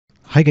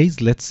Hi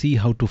guys, let's see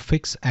how to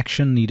fix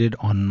action needed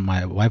on my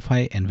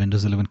Wi-Fi and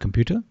Windows 11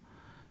 computer.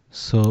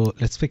 So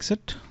let's fix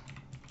it.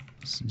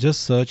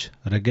 Just search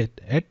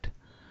regedit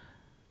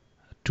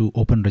to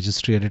open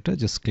registry editor.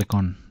 Just click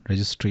on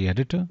registry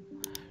editor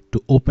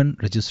to open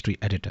registry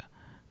editor.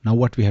 Now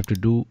what we have to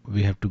do,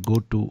 we have to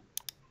go to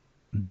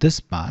this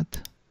path.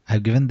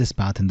 I've given this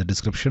path in the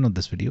description of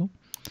this video.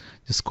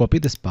 Just copy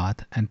this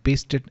path and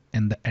paste it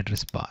in the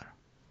address bar.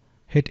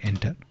 Hit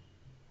enter.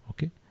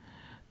 Okay.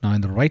 Now in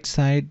the right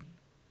side,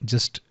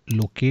 just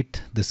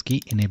locate this key,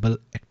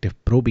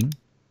 EnableActiveProbing.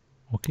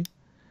 Okay.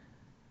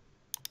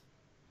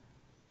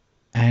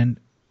 And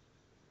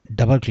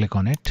double click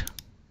on it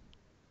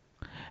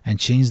and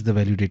change the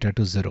value data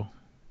to 0.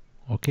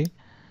 Okay.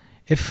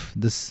 If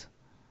this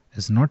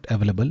is not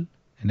available,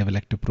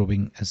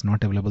 EnableActiveProbing is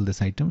not available,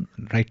 this item,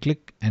 right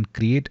click and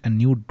create a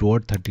new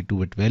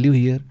 .32-bit value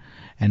here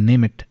and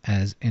name it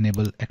as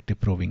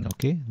EnableActiveProbing.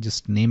 Okay.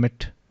 Just name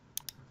it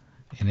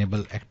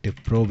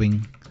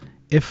EnableActiveProbing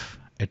if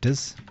it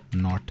is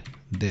not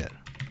there.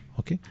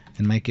 Okay.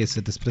 In my case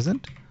it is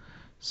present,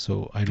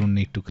 so I don't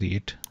need to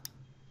create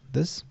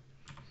this.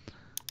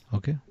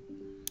 Okay.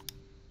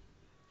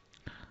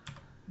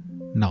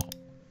 Now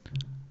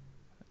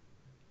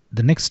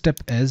the next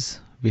step is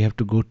we have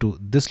to go to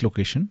this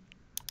location.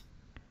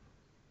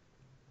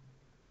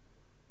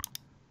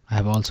 I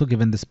have also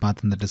given this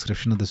path in the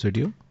description of this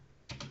video.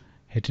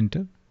 Hit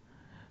enter.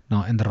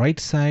 Now in the right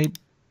side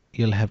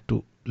you'll have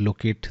to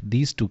locate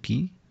these two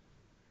keys,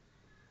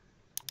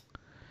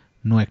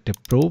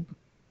 NoActiveProbe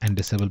and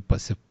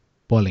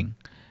DisablePassivePolling.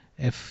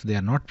 If they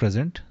are not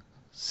present,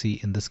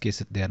 see in this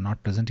case they are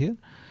not present here.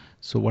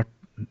 So what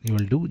you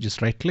will do,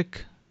 just right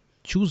click,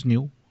 choose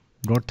new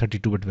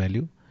 .32-bit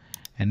value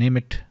and name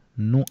it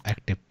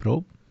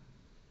NoActiveProbe.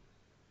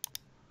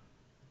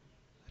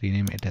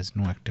 Rename it as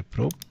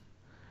NoActiveProbe.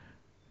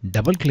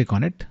 Double click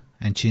on it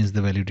and change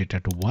the value data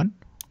to 1.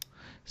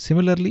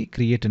 Similarly,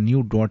 create a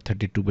new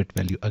 .32-bit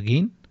value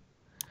again.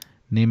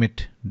 Name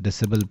it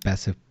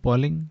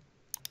DisablePassivePolling.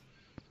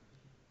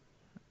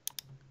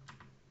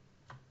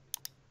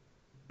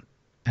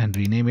 And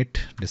rename it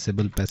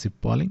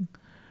DisablePassivePolling.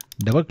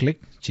 Double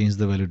click, change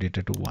the value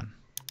data to 1.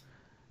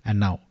 And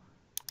now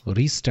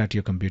restart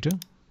your computer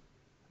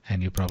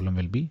and your problem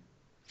will be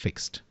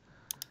fixed.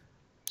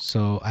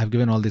 So I've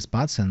given all these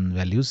paths and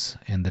values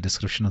in the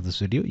description of this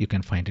video. You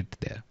can find it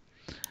there.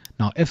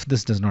 Now if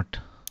this does not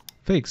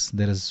fix,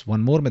 there is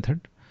one more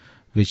method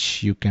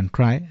which you can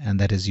try, and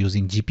that is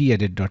using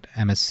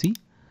gpedit.msc.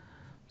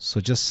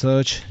 So just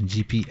search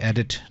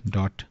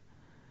gpedit.msc.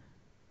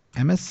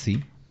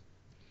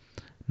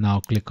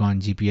 Now click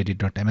on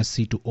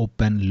gpedit.msc to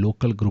open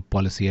local group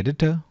policy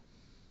editor.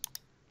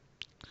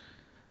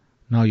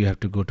 Now you have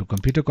to go to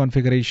computer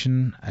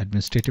configuration,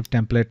 administrative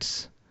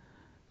templates,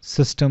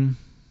 system,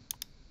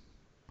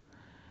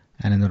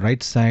 and in the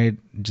right side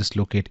just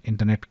locate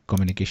internet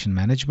communication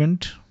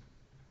management.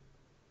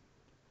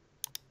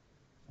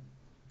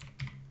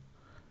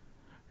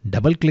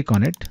 Double click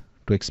on it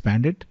to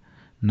expand it.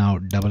 Now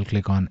double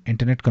click on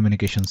internet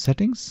communication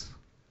settings.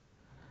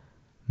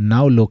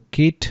 Now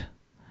locate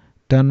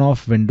turn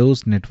off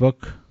Windows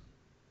network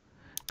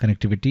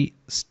connectivity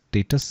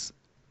status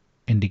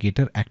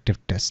indicator active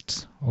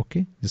tests.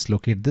 Okay, just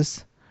locate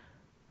this,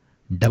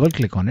 double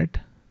click on it,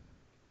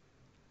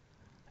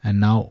 and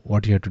now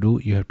what you have to do,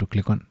 you have to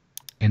click on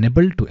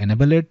enable to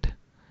enable it,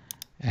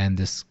 and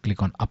just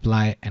click on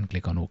apply and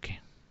click on OK,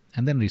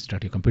 and then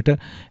restart your computer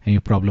and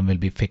your problem will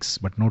be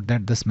fixed. But note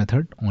that this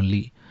method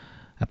only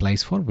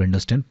applies for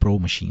Windows 10 Pro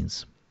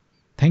machines.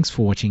 Thanks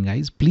for watching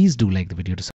guys. Please do like the video to